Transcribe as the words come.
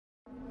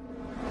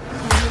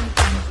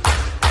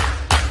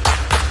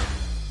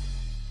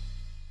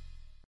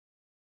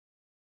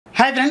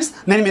Hi friends,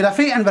 నేను మీ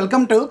Rafi and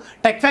welcome to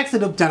TechFacts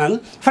YouTube channel.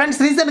 Friends,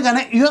 recent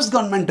గానే US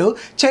government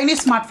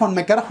Chinese smart phone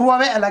maker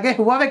Huawei అలాగే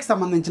Huawei కి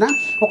సంబంధించిన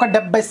ఒక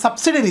 70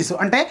 సబ్సిడరీస్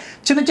అంటే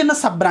చిన్న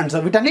సబ్ బ్రాండ్స్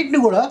వీటన్నిటిని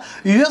కూడా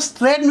US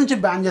ట్రేడ్ నుంచి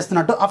బ్యాన్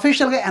చేస్తున్నట్టు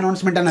అఫీషియల్ గా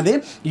అనౌన్స్మెంట్ అనేది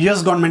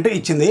US గవర్నమెంట్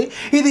ఇచ్చింది.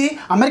 ఇది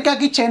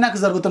అమెరికాకి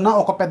చైనాకి జరుగుతున్న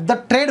ఒక పెద్ద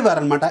ట్రేడ్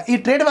వార్ అన్నమాట. ఈ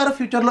ట్రేడ్ వార్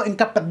ఫ్యూచర్ లో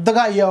ఇంకా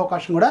పెద్దగా అయ్యే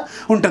అవకాశం కూడా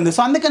ఉంటుంది.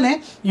 సో అందుకనే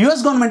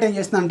US గవర్నమెంట్ ఏం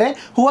చేస్తుందంటే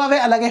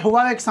Huawei అలాగే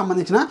Huawei కి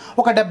సంబంధించిన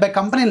ఒక 70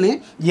 కంపెనీల్ని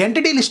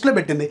ఎంటిటీ లిస్ట్ లో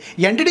పెట్టింది.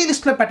 ఎంటిటీ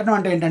లిస్ట్లో పెట్టడం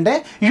అంటే ఏంటంటే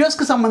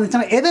యూఎస్కి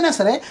సంబంధించిన ఏదైనా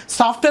సరే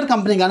సాఫ్ట్వేర్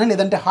కంపెనీ కానీ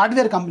లేదంటే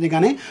హార్డ్వేర్ కంపెనీ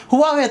కానీ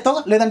హువావేతో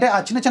లేదంటే ఆ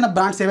చిన్న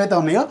బ్రాండ్స్ ఏవైతే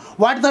ఉన్నాయో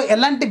వాటితో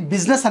ఎలాంటి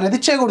బిజినెస్ అనేది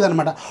చేయకూడదు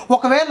అనమాట.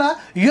 ఒకవేళ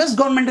యూఎస్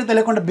గవర్నమెంట్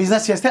తెలియకుండా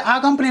బిజినెస్ చేస్తే ఆ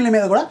కంపెనీల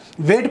మీద కూడా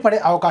వేటు పడే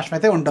అవకాశం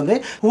అయితే ఉంటుంది.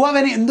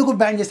 హువావేని ఎందుకు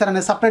బ్యాన్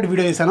చేశారనే సపరేట్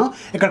వీడియో చేశాను,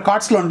 ఇక్కడ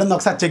కార్డ్స్లో ఉంటుంది,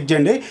 ఒకసారి చెక్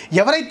చేయండి.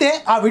 ఎవరైతే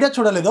ఆ వీడియో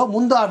చూడలేదో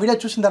ముందు ఆ వీడియో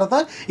చూసిన తర్వాత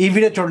ఈ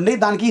వీడియో చూడండి,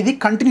 దానికి ఇది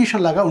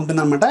కంటిన్యూషన్ లాగా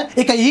ఉంటుందన్నమాట.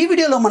 ఇక ఈ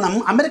వీడియోలో మనం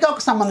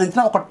అమెరికాకు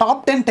సంబంధించిన ఒక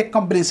టాప్ 10 టెక్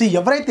కంపెనీస్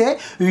ఎవరైతే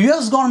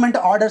యూఎస్ గవర్నమెంట్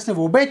ఆర్డర్స్ని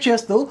ఒబే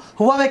చేస్తూ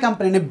హువావే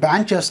కంపెనీని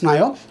బ్యాన్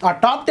చేస్తున్నాయో ఆ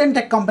టాప్ 10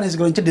 టెక్ కంపెనీస్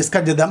గురించి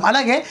డిస్కస్ చేద్దాం.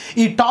 అలాగే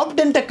ఈ టాప్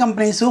 10 టెక్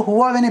కంపెనీస్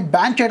హువావేని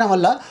బ్యాన్ చేయడం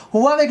వల్ల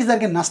హువావేకి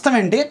జరిగే నష్టం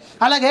ఏంటి,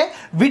 అలాగే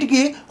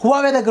వీటికి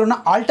హువావే దగ్గర ఉన్న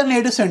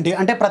ఆల్టర్నేటివ్స్ ఏంటి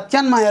అంటే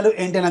ప్రత్యామ్నాయాలు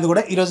ఏంటి అనేది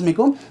కూడా ఈరోజు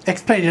మీకు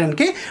ఎక్స్ప్లెయిన్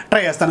చేయడానికి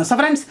ట్రై చేస్తాను. So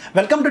friends,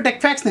 welcome to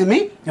tech facts, నేను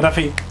మీ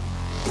రఫీ.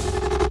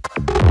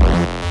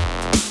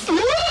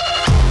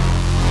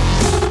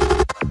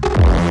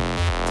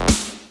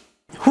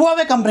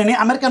 హువావే కంపెనీని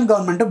అమెరికన్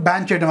గవర్నమెంట్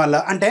బ్యాన్ చేయడం వల్ల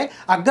అంటే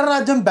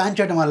అగ్రరాజ్యం బ్యాన్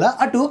చేయడం వల్ల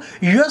అటు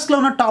యూఎస్లో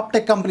ఉన్న టాప్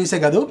టెక్ కంపెనీసే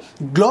కాదు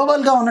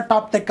గ్లోబల్గా ఉన్న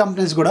టాప్ టెక్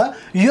కంపెనీస్ కూడా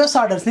యూఎస్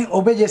ఆర్డర్స్ని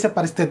ఒబే చేసే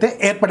పరిస్థితి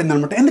ఏర్పడింది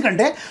అనమాట.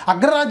 ఎందుకంటే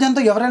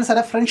అగ్రరాజ్యంతో ఎవరైనా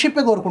సరే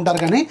ఫ్రెండ్షిప్పే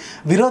కోరుకుంటారు కానీ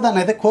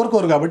విరోధాన్ని అయితే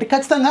కోరుకోరు కాబట్టి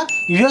ఖచ్చితంగా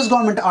యూఎస్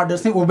గవర్నమెంట్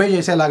ఆర్డర్స్ని ఒబే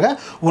చేసేలాగా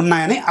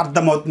ఉన్నాయని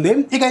అర్థమవుతుంది.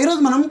 ఇక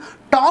ఈరోజు మనం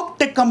టాప్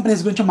టెక్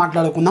కంపెనీస్ గురించి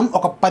మాట్లాడుకుందాం,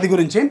 ఒక 10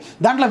 గురించి.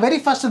 దాంట్లో వెరీ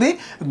ఫస్ట్ది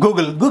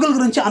గూగుల్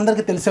గురించి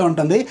అందరికీ తెలిసే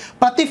ఉంటుంది.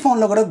 ప్రతి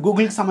ఫోన్లో కూడా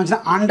గూగుల్కి సంబంధించిన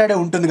ఆండ్రాయిడే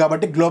ఉంటుంది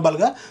కాబట్టి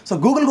గ్లోబల్గా. సో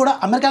గూగుల్ కూడా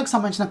అమెరికాకు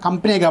సంబంధించిన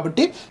కంపెనీ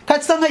కాబట్టి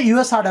ఖచ్చితంగా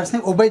యూఎస్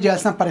ఆర్డర్స్ని ఒబే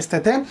చేయాల్సిన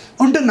పరిస్థితి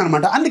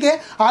ఉంటుందన్నమాట. అందుకే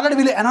ఆల్రెడీ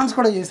వీళ్ళు అనౌన్స్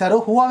కూడా చేశారు.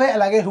 హువావే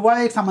అలాగే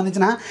హువావేకి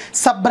సంబంధించిన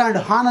సబ్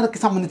బ్రాండ్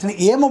హానర్కి సంబంధించిన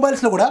ఏ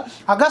మొబైల్స్లో కూడా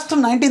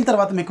ఆగస్టు 19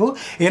 తర్వాత మీకు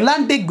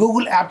ఎలాంటి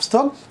గూగుల్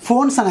యాప్స్తో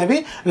ఫోన్స్ అనేవి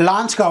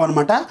లాంచ్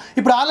కావన్నమాట.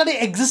 ఇప్పుడు ఆల్రెడీ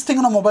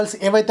ఎగ్జిస్టింగ్ ఉన్న మొబైల్స్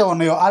ఏవైతే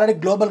ఉన్నాయో ఆల్రెడీ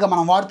గ్లోబల్గా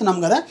మనం వాడుతున్నాం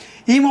కదా,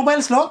 ఈ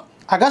మొబైల్స్లో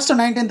ఆగస్టు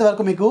 19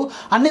 వరకు మీకు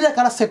అన్ని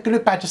రకాల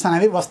సెక్యూరిటీ ప్యాచెస్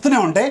అనేవి వస్తూనే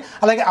ఉంటాయి.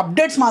 అలాగే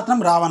అప్డేట్స్ మాత్రం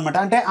రావన్నమాట.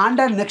 అంటే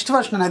ఆండ్రాయిడ్ నెక్స్ట్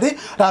వర్షన్ అనేది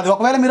రాదు.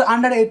 ఒకవేళ మీరు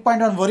ఆండ్రాయిడ్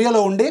 8.1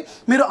 ఒరియోలో ఉండి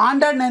మీరు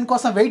ఆండ్రాయిడ్ 9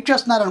 కోసం వెయిట్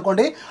చేస్తున్నారు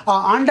అనుకోండి, ఆ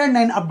ఆండ్రాయిడ్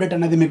 9 అప్డేట్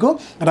అనేది మీకు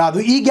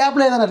రాదు. ఈ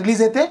గ్యాప్లో ఏదైనా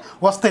రిలీజ్ అయితే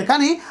వస్తాయి,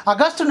 కానీ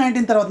ఆగస్టు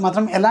 19 తర్వాత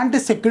మాత్రం ఎలాంటి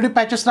సెక్యూరిటీ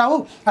ప్యాచెస్ రావు,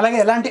 అలాగే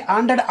ఎలాంటి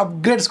ఆండ్రాయిడ్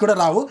అప్గ్రేడ్స్ కూడా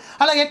రావు.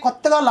 అలాగే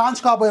కొత్తగా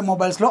లాంచ్ కాబోయే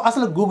మొబైల్స్లో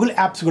అసలు గూగుల్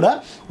యాప్స్ కూడా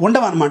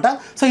ఉండవన్నమాట.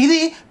 సో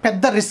ఇది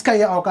పెద్ద రిస్క్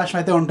అయ్యే అవకాశం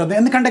అయితే ఉంటుంది.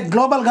 ఎందుకంటే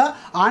గ్లోబల్గా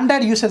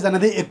ఆండ్రాయిడ్ యూసేజ్ అనేది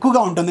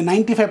ఎక్కువగా ఉంటుంది.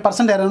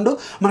 95% అరౌండ్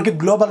మనకి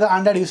గ్లోబల్గా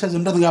ఆండ్రాయిడ్ యూసేజ్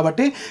ఉంటుంది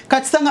కాబట్టి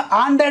ఖచ్చితంగా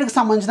ఆండ్రాయిడ్కి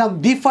సంబంధించిన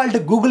డిఫాల్ట్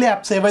గూగుల్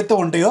యాప్స్ ఏవైతే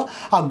ఉంటాయో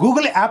ఆ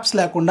గూగుల్ యాప్స్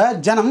లేకుండా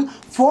జనం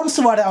ఫోన్స్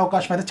వాడే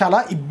అవకాశం అయితే చాలా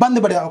ఇబ్బంది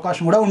పడే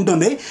అవకాశం కూడా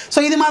ఉంటుంది.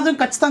 సో ఇది మాత్రం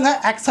ఖచ్చితంగా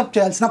యాక్సెప్ట్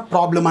చేయాల్సిన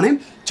ప్రాబ్లం అని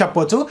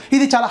చెప్పొచ్చు.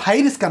 ఇది చాలా హై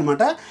రిస్క్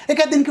అనమాట.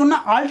 ఇక దీనికి ఉన్న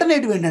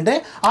ఆల్టర్నేటివ్ ఏంటంటే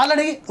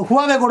ఆల్రెడీ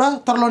హువావే కూడా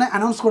త్వరలోనే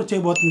అనౌన్స్ కూడా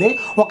చేయబోతుంది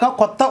ఒక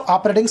కొత్త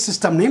ఆపరేటింగ్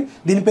సిస్టమ్ని.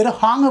 దీని పేరు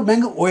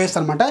హాంగ్మెంగ్ ఓఎస్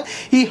అనమాట.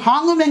 ఈ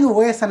హాంగ్మెంగ్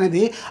ఓఎస్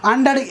అనేది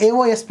ఆండ్రాయిడ్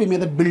ఏఓఎస్పి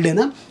మీద బిల్డ్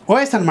అయిన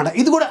ఓఎస్ అనమాట.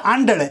 ఇది కూడా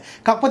ఆండ్రాయిడ్,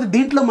 కాకపోతే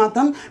దీంట్లో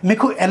మాత్రం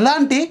మీకు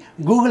ఎలాంటి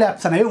గూగుల్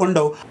యాప్స్ అనేవి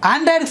ఉండవు.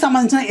 ఆండ్రాయిడ్కి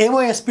సంబంధించిన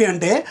ఏఓఎస్పి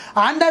అంటే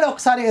ఆండ్రాయిడ్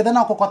ఒకసారి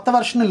ఏదైనా ఒక కొత్త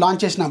వర్షన్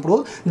లాంచ్ చేసినప్పుడు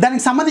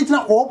దానికి సంబంధించిన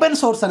ఓపెన్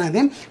సోర్స్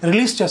అనేది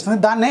రిలీజ్ చేస్తుంది.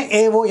 దాన్నే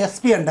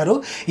ఏఓఎస్పి అంటారు.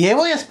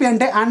 ఏఓఎస్పి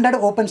అంటే ఆండ్రాయిడ్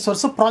ఓపెన్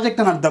సోర్స్ ప్రాజెక్ట్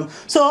అని అర్థం.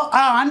 సో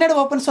ఆ ఆండ్రాయిడ్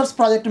ఓపెన్ సోర్స్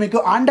ప్రాజెక్ట్ మీకు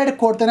ఆండ్రాయిడ్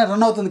కోడ్తోనే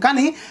రన్ అవుతుంది,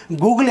 కానీ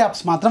గూగుల్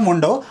యాప్స్ మాత్రం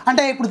ఉండవు.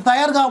 అంటే ఇప్పుడు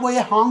తయారు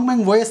కాబోయే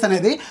హాంగ్మెంగ్ ఓఎస్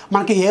అనేది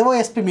మనకి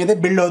ఏఓఎస్పి మీదే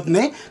బిల్డ్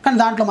అవుతుంది, కానీ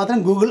దాంట్లో మాత్రం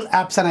గూగుల్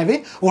యాప్స్ అనేవి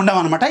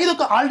ఉండవన్నమాట. ఇది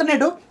ఒక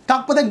ఆల్టర్నేటివ్.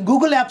 కాకపోతే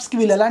గూగుల్ యాప్స్కి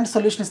వీళ్ళు ఎలాంటి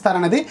సొల్యూషన్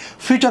ఇస్తారనేది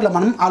ఫ్యూచర్లో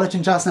మనం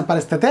ఆలోచించాల్సిన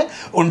పరిస్థితి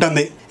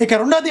ఉంటుంది. ఇక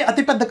రెండోది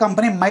అతిపెద్ద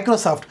కంపెనీ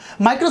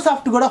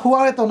మైక్రోసాఫ్ట్ కూడా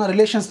హువావేతో ఉన్న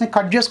రిలేషన్స్ని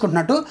కట్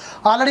చేసుకుంటున్నట్టు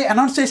ఆల్రెడీ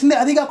అనౌన్స్ చేసింది.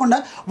 అది కాకుండా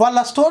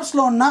వాళ్ళ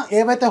స్టోర్స్లో ఉన్న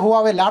ఏవైతే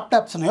హువావే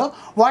ల్యాప్టాప్స్ ఉన్నాయో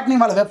వాటిని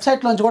వాళ్ళ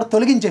వెబ్సైట్లోంచి కూడా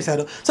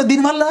తొలగించేశారు. సో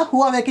దీనివల్ల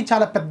హువావేకి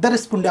చాలా పెద్ద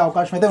రిస్క్ ఉండే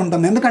అవకాశం అయితే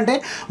ఉంటుంది. ఎందుకంటే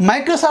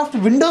మైక్రోసాఫ్ట్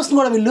విండోస్ని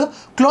కూడా వీళ్ళు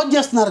క్లోజ్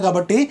చేస్తున్నారు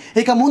కాబట్టి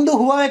ఇక ముందు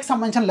హువావేకి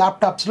సంబంధించిన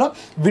ల్యాప్టాప్స్లో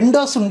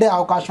విండోస్ ఉండే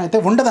అవకాశం అయితే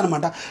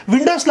ఉండదన్నమాట.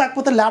 విండోస్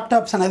లేకపోతే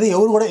ల్యాప్టాప్స్ అనేది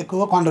ఎవరు కూడా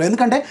ఎక్కువగా కొనరు,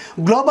 ఎందుకంటే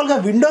గ్లోబల్గా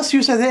విండోస్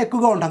యూసేజ్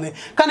ఎక్కువగా ఉంటుంది.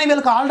 కానీ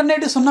వీళ్ళకి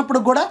ఆల్టర్నేటివ్స్ ఉన్నప్పుడు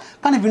కూడా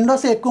కానీ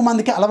విండోస్ ఎక్కువ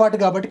మందికి అలవాటు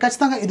కాబట్టి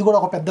ఖచ్చితంగా ఇది కూడా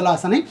ఒక పెద్ద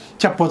లాస్ అని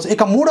చెప్పవచ్చు.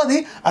 ఇక మూడోది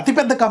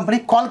అతిపెద్ద కంపెనీ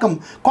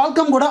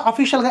క్వాల్కమ్ కూడా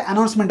అఫీషియల్గా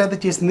అనౌన్స్మెంట్ అయితే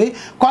చేసింది.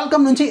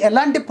 క్వాల్కమ్ నుంచి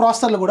ఎలాంటి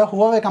ప్రాసెసర్లు కూడా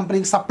హువావే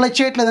కంపెనీకి సప్లై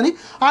చేయట్లేదని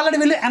ఆల్రెడీ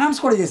వీళ్ళు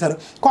అనౌన్స్ కూడా చేశారు.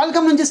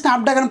 క్వాల్కమ్ నుంచి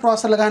స్నాప్డ్రాగన్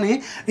ప్రాసెసర్లు కానీ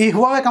ఈ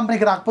హువావే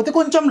కంపెనీకి రాకపోతే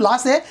కొంచెం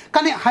లాసే,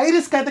 కానీ హై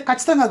రిస్క్ అయితే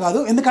ఖచ్చితంగా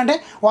కాదు. ఎందుకంటే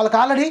వాళ్ళకి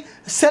ఆల్రెడీ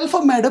సెల్ఫ్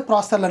మేడ్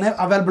ప్రాసెసర్లు అనేవి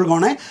అవైలబుల్గా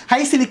ఉన్నాయి.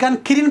 హై సిలికాన్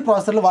కిరిన్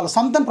ప్రాసెసర్లు వాళ్ళ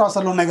సొంత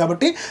ప్రాసెసర్లు ఉన్నాయి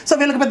కాబట్టి సో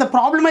వీళ్ళకి పెద్ద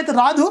ప్రాబ్లం అయితే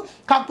రాదు.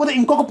 కాకపోతే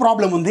ఇంకొక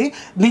ప్రాబ్లం ఉంది.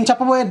 నేను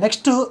చెప్పబోయే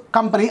నెక్స్ట్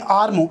కంపెనీ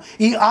ఆర్మ్.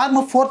 ఈ ఆర్మ్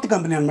ఫోర్త్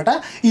కంపెనీ అనమాట.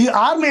 ఈ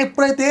ఆర్మ్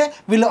ఎప్పుడైతే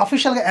వీళ్ళు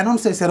అఫీషియల్గా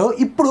అనౌన్స్ చేశారో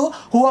ఇప్పుడు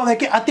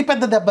హువావేకి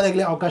అతిపెద్ద దెబ్బ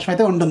తగిలే అవకాశం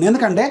అయితే ఉంటుంది.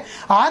 ఎందుకంటే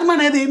ఆర్మ్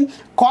అనేది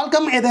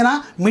క్వాల్కమ్ ఏదైనా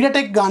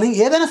మీడియాటెక్ కానీ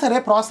ఏదైనా సరే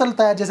ప్రాసెసర్లు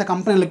తయారు చేసే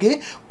కంపెనీలకి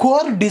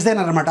కోర్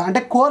డిజైనర్ అనమాట. అంటే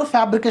కోర్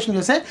ఫ్యాబ్రికేషన్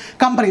చేసే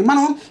కంపెనీ.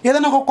 మనం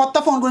ఏదైనా ఒక కొత్త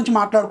ఫోన్ గురించి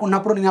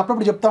మాట్లాడుకున్నప్పుడు నేను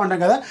అప్పుడప్పుడు చెప్తా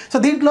ఉంటాను కదా. సో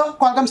దీంట్లో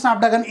క్వాల్కమ్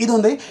స్నాప్డ్రాగన్ ఇది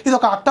ఉంది. ఇది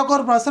ఒక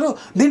అక్టోకోర్ ప్రాసెసర్.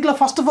 దీంట్లో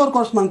ఫస్ట్ 4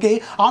 కోర్స్ మనకి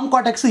ఆర్మ్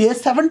కార్టెక్స్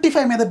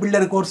A75 మీద బిల్డ్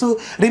అయిన కోర్సు,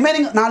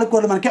 రిమైనింగ్ 4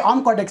 కోర్లు మనకి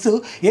ఆర్మ్ కార్టెక్స్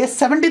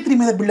A73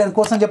 మీద బిల్డ్ అయిన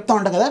కోర్స్ అని చెప్తా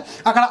ఉంటాం కదా.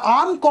 అక్కడ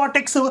ఆర్మ్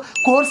కార్టెక్స్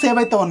కోర్స్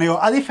ఏవైతే ఉన్నాయో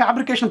అది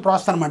ఫ్యాబ్రికేషన్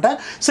ప్రాసెస్ అనమాట.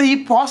 సో ఈ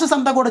ప్రాసెస్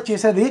అంతా కూడా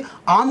చేసేది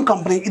ఆర్మ్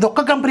కంపెనీ. ఇది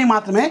ఒక్క కంపెనీ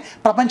మాత్రమే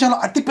ప్రపంచంలో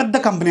అతిపెద్ద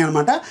కంపెనీ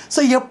అనమాట. సో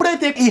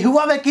ఎప్పుడైతే ఈ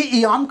హువావేకి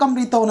ఈ ఆర్మ్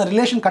కంపెనీతో ఉన్న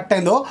రిలేషన్ కట్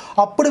అయిందో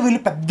అప్పుడు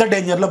వీళ్ళు పెద్ద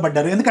డేంజర్లో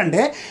పడ్డారు.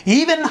 ఎందుకంటే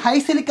ఈవెన్ హై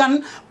సిలికాన్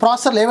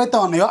ప్రాసెసర్లు ఏవైతే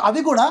ఉన్నాయో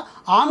అవి కూడా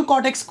ఆర్మ్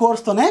కార్టెక్స్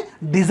కోర్స్తోనే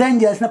డిజైన్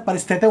చేయాల్సిన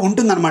పరిస్థితి అయితే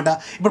ఉంటుందన్నమాట.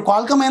 ఇప్పుడు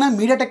క్వాల్కమ్ అయినా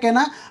మీడియాటెక్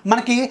అయినా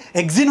మనకి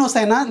ఎగ్జినోస్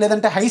అయినా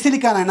లేదంటే హై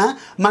సిలికాన్ అయినా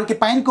మనకి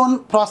పైన్కోన్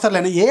ప్రాసెసర్లు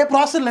అయినా ఏ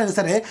ప్రాసెసర్లు అయినా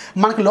సరే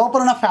మనకి లోపల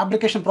ఉన్న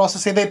ఫ్యాబ్రికేషన్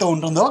ప్రాసెస్ ఏదైతే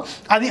ఉంటుందో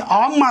అది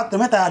ఆర్మ్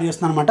మాత్రమే తయారు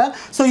చేస్తుంది అనమాట.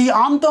 సో ఈ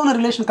ఆర్మ్తో ఉన్న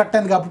రిలేషన్ కట్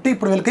అయింది కాబట్టి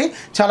ఇప్పుడు వీళ్ళకి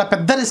చాలా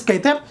పెద్ద రిస్క్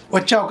అయితే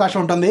వచ్చే అవకాశం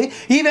ఉంటుంది.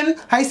 ఈవెన్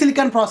హై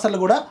సిలికాన్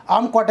ప్రాసెసర్లు కూడా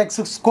ఆర్మ్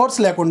కార్టెక్స్ కోర్స్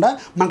లేకుండా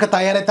మనకు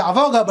తయారైతే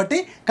అవ్వవు కాబట్టి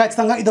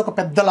ఖచ్చితంగా ఇది ఒక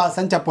పెద్ద లాస్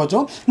అని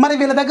చెప్పవచ్చు. మరి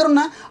వీళ్ళ దగ్గర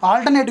ఉన్న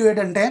ఆల్టర్నేటివ్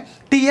ఏంటంటే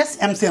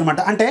TSMC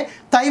అనమాట. అంటే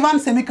తైవాన్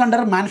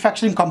సెమీకండక్టర్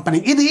మ్యానుఫ్యాక్చరింగ్ కంపెనీ.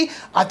 ఇది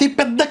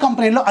అతిపెద్ద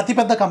కంపెనీలో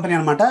అతిపెద్ద కంపెనీ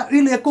అనమాట.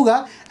 వీళ్ళు ఎక్కువగా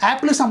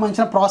యాప్లకు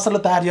సంబంధించిన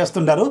ప్రాసెసర్లు తయారు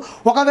చేస్తుంటారు.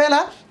 ఒకవేళ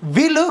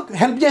వీళ్ళు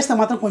హెల్ప్ చేస్తే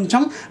మాత్రం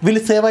కొంచెం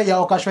వీళ్ళు సేవ్ అయ్యే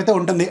అవకాశం అయితే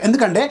ఉంటుంది.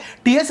 ఎందుకంటే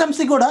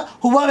TSMC కూడా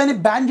హువావేని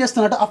బ్యాన్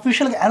చేస్తున్నట్టు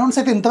అఫీషియల్గా అనౌన్స్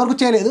అయితే ఇంతవరకు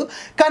చేయలేదు.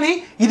 కానీ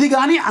ఇది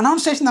కానీ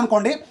అనౌన్స్ చేసింది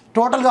అనుకోండి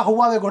టోటల్గా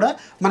హువావే కూడా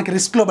మనకి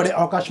రిస్క్లో పడే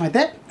అవకాశం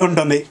అయితే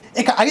ఉంటుంది.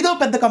 ఇక 5వ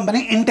పెద్ద కంపెనీ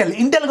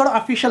ఇంటెల్ కూడా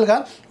అఫీషియల్గా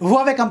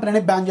హువావే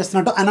కంపెనీని బ్యాన్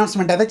చేస్తున్నట్టు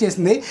అనౌన్స్మెంట్ అయితే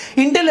చేసింది.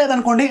 ఇంటెల్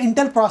లేదనుకోండి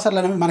ఇంటెల్ ప్రాసెసర్లు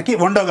అనేవి మనకి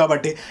ఉండవు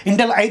కాబట్టి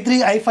Intel i3,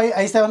 i5,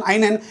 i7,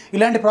 i9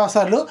 ఇలాంటి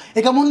ప్రాసెసర్లు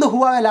ఇక ముందు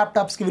హువావే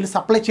ల్యాప్టాప్స్కి వీళ్ళు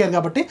సప్లై చేయరు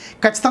కాబట్టి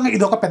ఖచ్చితంగా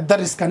ఇది ఒక పెద్ద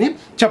రిస్క్ అని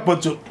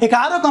చెప్పొచ్చు. ఇక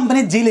 6వ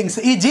కంపెనీ జీలింక్స్.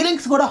 ఈ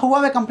జీలింక్స్ కూడా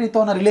హువావే కంపెనీతో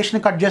ఉన్న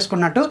రిలేషన్ కట్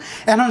చేసుకున్నట్టు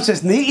అనౌన్స్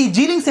చేసింది. ఈ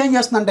జీలింక్స్ ఏం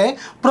చేస్తుందంటే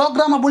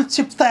ప్రోగ్రామబుల్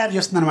చిప్స్ తయారు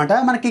చేస్తుంది అనమాట.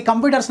 మనకి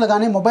కంప్యూటర్స్లో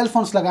కానీ మొబైల్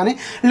ఫోన్స్లో కానీ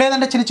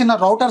లేదంటే చిన్న చిన్న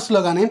రౌటర్స్లో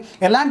కానీ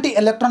ఎలాంటి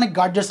ఎలక్ట్రానిక్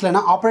గాడ్జెట్స్లో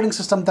అయినా ఆపరేటింగ్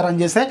సిస్టమ్తో రన్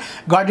చేసే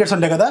గాడ్జెట్స్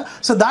ఉంటాయి కదా.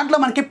 సో దాంట్లో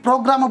మనకి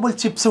ప్రోగ్రామబుల్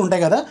చిప్స్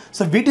ఉంటాయి కదా.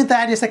 సో వీటిని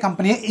తయారు చేసే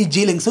కంపెనీ ఈ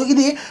జీలింక్స్.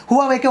 ఇది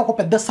హువావేకి ఒక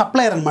పెద్ద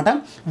సప్లయర్ అనమాట.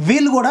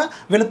 వీళ్ళు కూడా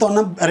వీళ్ళతో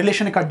ఉన్న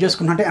రిలేషన్ కట్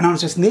చేసుకున్నట్టు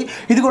అనౌన్స్ చేసింది.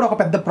 ఇది కూడా ఒక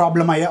పెద్ద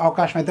ప్రాబ్లం అయ్యే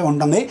అవకాశం అయితే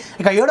ఉంటుంది.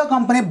 ఇక 7వ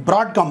కంపెనీ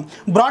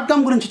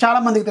బ్రాడ్కామ్ గురించి చాలా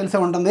మందికి తెలిసే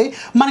ఉంటుంది.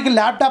 మనకి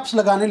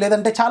ల్యాప్టాప్స్లో కానీ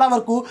లేదంటే చాలా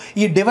వరకు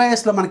ఈ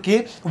డివైస్లో మనకి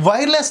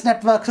వైర్లెస్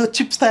నెట్వర్క్స్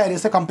చిప్స్ తయారు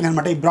చేసే కంపెనీ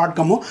అనమాట ఈ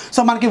బ్రాడ్కామ్. సో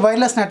మనకి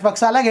వైర్లెస్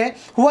నెట్వర్క్స్ అలాగే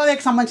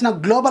హువావేకి సంబంధించిన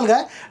గ్లోబల్గా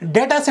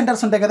డేటా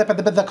సెంటర్స్ ఉంటాయి కదా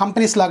పెద్ద పెద్ద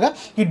కంపెనీస్ లాగా.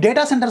 ఈ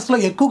డేటా సెంటర్స్లో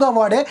ఎక్కువగా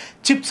వాడే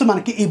చిప్స్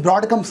మనకి ఈ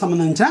బ్రాడ్కామ్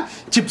సంబంధించిన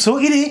చిప్స్.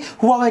 ఇది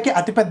హువావేకి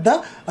అతిపెద్ద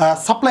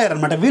సప్లయర్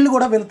అనమాట. వీళ్ళు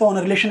కూడా వీళ్ళతో ఉన్న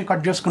రిలేషన్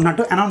కట్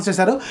చేసుకున్నట్టు అనౌన్స్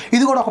చేశారు.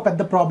 ఇది కూడా ఒక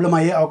పెద్ద ప్రాబ్లం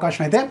అయ్యే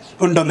అవకాశం అయితే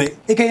ఉంటుంది.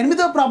 ఇక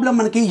 8వ ప్రాబ్లం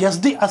మనకి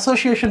SD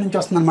అసోసియేషన్ నుంచి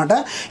వస్తుందన్నమాట.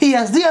 ఈ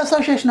SD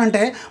అసోసియేషన్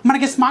అంటే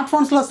మనకి స్మార్ట్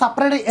ఫోన్స్లో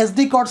సపరేట్ SD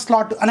కార్డ్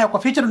స్లాట్ అనే ఒక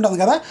ఫీచర్ ఉంటుంది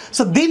కదా.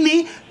 సో దీన్ని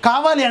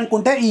కావాలి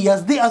అనుకుంటే ఈ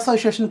SD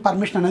అసోసియేషన్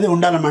పర్మిషన్ అనేది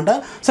ఉండాలన్నమాట.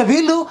 సో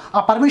వీళ్ళు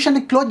ఆ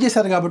పర్మిషన్ని క్లోజ్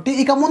చేశారు కాబట్టి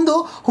ఇక ముందు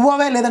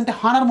హువావే లేదంటే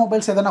హానర్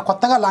మొబైల్స్ ఏదైనా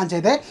కొత్తగా లాంచ్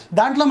అయితే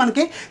దాంట్లో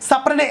మనకి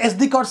సపరేట్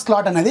SD కార్డ్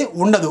స్లాట్ అనేది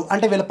ఉండదు.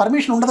 అంటే వీళ్ళ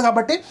పర్మిషన్ ఉండదు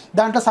కాబట్టి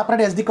దాంట్లో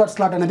సపరేట్ SD కార్డ్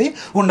స్లాట్ అనేది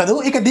ఉండదు.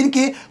 ఇక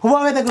దీనికి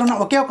హువావే దగ్గర ఉన్న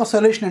ఒకే ఒక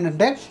సొల్యూషన్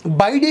ఏంటంటే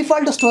బై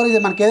డిఫాల్ట్ స్టోరేజ్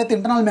మనకి ఏదైతే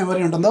ఇంటర్నల్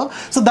మెమరీ ఉంటుందో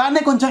సో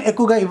దాన్నే కొంచెం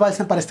ఎక్కువగా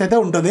ఇవ్వాల్సిన పరిస్థితి అయితే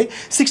ఉంటుంది.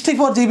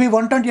 64GB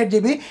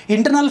 128GB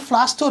internal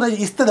flash storage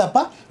ఇస్తే తప్ప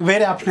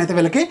వేరే ఆప్షన్ అయితే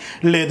వీళ్ళకి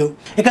లేదు.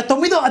 ఇక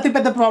 9వ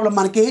అతిపెద్ద ప్రాబ్లం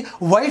మనకి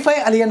వైఫై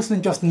అలియన్స్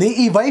నుంచి వస్తుంది.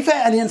 ఈ వైఫై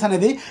అలియన్స్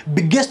అనేది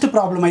బిగ్గెస్ట్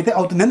ప్రాబ్లం అయితే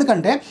అవుతుంది.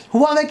 ఎందుకంటే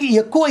హువావేకి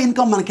ఎక్కువ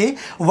ఇన్కమ్ మనకి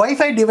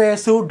వైఫై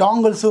డివైస్,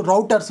 డాంగిల్స్,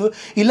 రౌటర్స్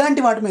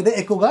ఇలాంటి వాటి మీద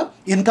ఎక్కువగా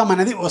ఇన్కమ్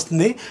అనేది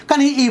వస్తుంది.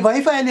 కానీ ఈ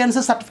వైఫై అలియన్స్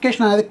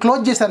సర్టిఫికేషన్ అనేది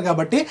క్లోజ్ చేశారు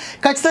కాబట్టి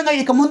ఖచ్చితంగా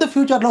ఇక ముందు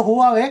ఫ్యూచర్లో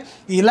హువావే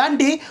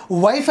ఇలాంటి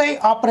వైఫై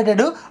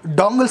ఆపరేటెడ్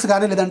డాంగిల్స్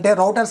కానీ లేదంటే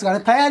రౌటర్స్ కానీ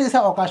తయారు చేసే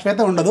అవకాశం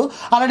అయితే ఉండదు.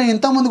 అలాగే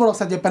ఇంతకుముందు కూడా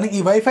ఒకసారి చెప్పాను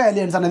ఈ వైఫై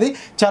అలియన్స్ అనేది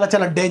చాలా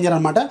చాలా డేంజర్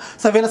అనమాట.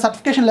 సో వీళ్ళ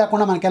సర్టిఫికేషన్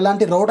లేకుండా మనకి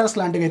ఎలాంటి రౌటర్స్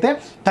లాంటివి అయితే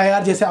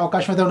తయారు చేసే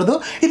అవకాశం అయితే ఉండదు.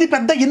 ఇది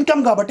పెద్ద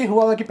ఇన్కమ్ కాబట్టి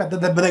హువావేకి పెద్ద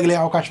దెబ్బ తగిలే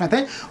అవకాశం అయితే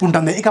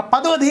ఉంటుంది. ఇక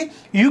 10వది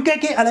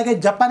యూకేకి అలాగే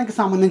జపాన్కి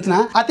సంబంధించిన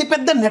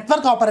అతిపెద్ద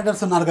నెట్వర్క్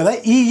ఆపరేటర్స్ ఉన్నారు కదా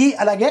ఈఈ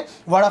అలాగే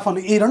వడాఫోన్.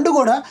 ఈ రెండు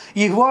కూడా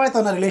ఈ హువావేతో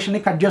ఉన్న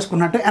రిలేషన్ని కట్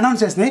చేసుకున్నట్టు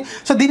అనౌన్స్ చేసింది.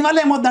 సో దీనివల్ల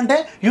ఏమవుతుందంటే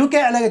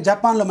యూకే అలాగే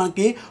జపాన్లో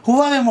మనకి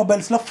హువావే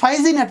మొబైల్స్లో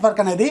 5G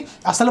నెట్వర్క్ అనేది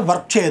అసలు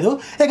వర్క్ చేయదు.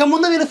 ఇక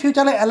ముందు వీళ్ళు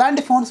ఫ్యూచర్లో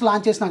ఎలాంటి ఫోన్స్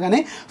లాంచ్ చేసినా కానీ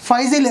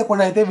 5G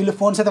లేకుండా అయితే వీళ్ళు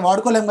ఫోన్స్ అయితే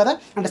వాడుకోలేము కదా.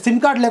 అంటే సిమ్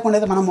కార్డ్ లేకుండా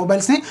అయితే మనం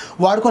మొబైల్స్ని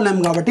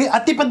వాడుకోలేము కాబట్టి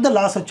అతిపెద్ద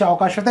లాస్ వచ్చే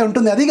అవకాశం అయితే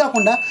ఉంటుంది. అది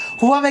కాకుండా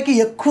హువావేకి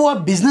ఎక్కువ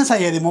బిజినెస్ బిజినెస్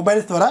అయ్యేది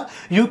మొబైల్స్ ద్వారా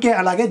యూకే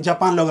అలాగే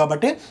జపాన్లో.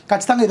 కాబట్టి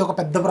ఖచ్చితంగా ఇది ఒక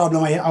పెద్ద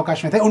ప్రాబ్లం అయ్యే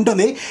అవకాశం అయితే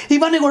ఉంటుంది.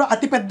 ఇవన్నీ కూడా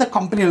అతిపెద్ద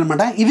కంపెనీలు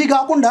అనమాట. ఇవి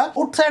కాకుండా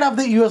out side of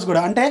the US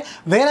కూడా, అంటే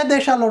వేరే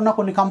దేశాల్లో ఉన్న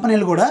కొన్ని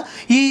కంపెనీలు కూడా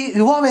ఈ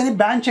హువావేని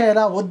బ్యాన్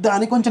చేయాలా వద్దా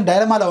అని కొంచెం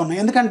డైలమాలో ఉన్నాయి.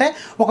 ఎందుకంటే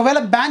ఒకవేళ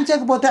బ్యాన్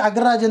చేయకపోతే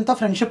అగ్రరాజ్యంతో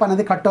ఫ్రెండ్షిప్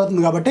అనేది కట్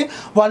అవుతుంది కాబట్టి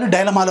వాళ్ళు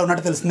డైలమాలో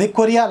ఉన్నట్టు తెలుస్తుంది.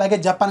 కొరియా అలాగే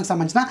జపాన్కి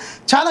సంబంధించిన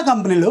చాలా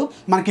కంపెనీలు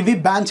మనకి ఇవి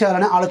బ్యాన్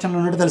చేయాలనే ఆలోచనలు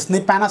ఉన్నట్టు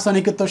తెలుస్తుంది.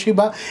 పానాసోనిక్,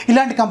 తోషిబా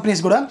ఇలాంటి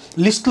కంపెనీస్ కూడా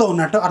లిస్ట్లో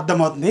ఉన్నట్టు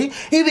అర్థమవుతుంది.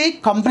 ఇవి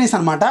కంపెనీస్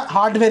అనమాట,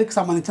 హార్డ్వేర్కి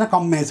సంబంధించిన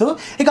కంపెనీస్.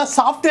 ఇక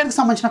సాఫ్ట్వేర్కి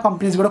సంబంధించిన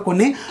కంపెనీస్ కూడా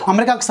కొన్ని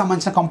అమెరికాకు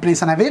సంబంధించిన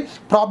కంపెనీస్ అనేవి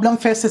ప్రాబ్లం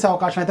ఫేస్ చేసే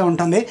అవకాశం అయితే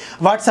ఉంటుంది.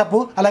 వాట్సాప్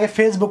అలాగే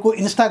ఫేస్బుక్,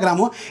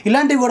 ఇన్స్టాగ్రామ్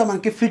ఇలాంటివి కూడా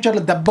మనకి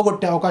ఫ్యూచర్లో దెబ్బ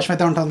కొట్టే అవకాశం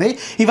అయితే ఉంటుంది.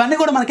 ఇవన్నీ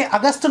కూడా మనకి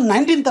ఆగస్టు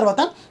 19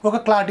 తర్వాత ఒక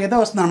క్లారిటీ అయితే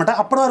వస్తుంది అనమాట.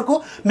 అప్పటి వరకు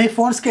మీ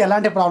ఫోన్స్కి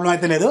ఎలాంటి ప్రాబ్లం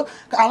అయితే లేదు.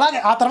 అలాగే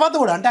ఆ తర్వాత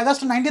కూడా, అంటే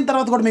ఆగస్టు 19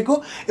 తర్వాత కూడా మీకు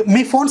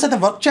మీ ఫోన్స్ అయితే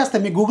వర్క్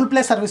చేస్తాయి, మీ గూగుల్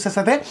ప్లే సర్వీసెస్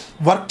అయితే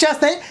వర్క్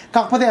చేస్తాయి,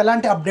 కాకపోతే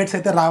ఎలాంటి అప్డేట్స్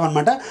అయితే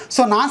రావన్నమాట.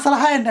 సో నా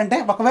సలహా ఏంటంటే,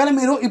 ఒకవేళ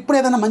మీరు ఇప్పుడు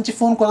ఏదైనా మంచి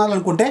ఫోన్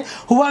కొనాలనుకుంటే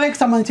హువావేకి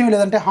సంబంధించి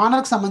లేదంటే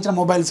హానర్కి సంబంధించిన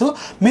మొబైల్స్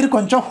మీరు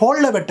కొంచెం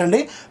హోల్డ్లో పెట్టండి.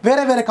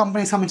 వేరే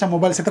కంపెనీకి సంబంధించిన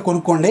మొబైల్స్ అయితే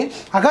కొనుక్కోండి.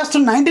 ఆగస్టు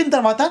 19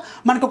 తర్వాత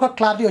మనకు ఒక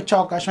క్లారిటీ వచ్చే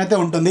అవకాశం అయితే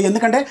ఉంటుంది.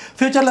 ఎందుకంటే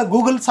ఫ్యూచర్లో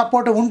గూగుల్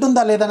సపోర్ట్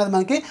ఉంటుందా లేదా అనేది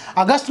మనకి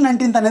ఆగస్టు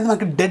 19 అనేది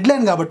మనకి డెడ్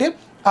లైన్ కాబట్టి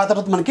ఆ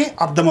తర్వాత మనకి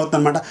అర్థమవుతుంది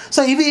అనమాట.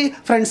 సో ఇవి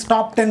ఫ్రెండ్స్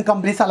టాప్ 10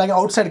 కంపెనీస్ అలాగే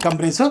అవుట్ సైడ్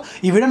కంపెనీస్.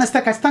 ఈ వీడియో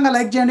నచ్చితే ఖచ్చితంగా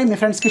లైక్ చేయండి, మీ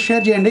ఫ్రెండ్స్కి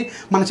షేర్ చేయండి.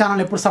 మన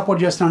ఛానల్ ఎప్పుడు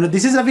సపోర్ట్ చేస్తున్నాను.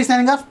 This is Rafi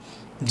signing off.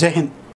 జై హింద్.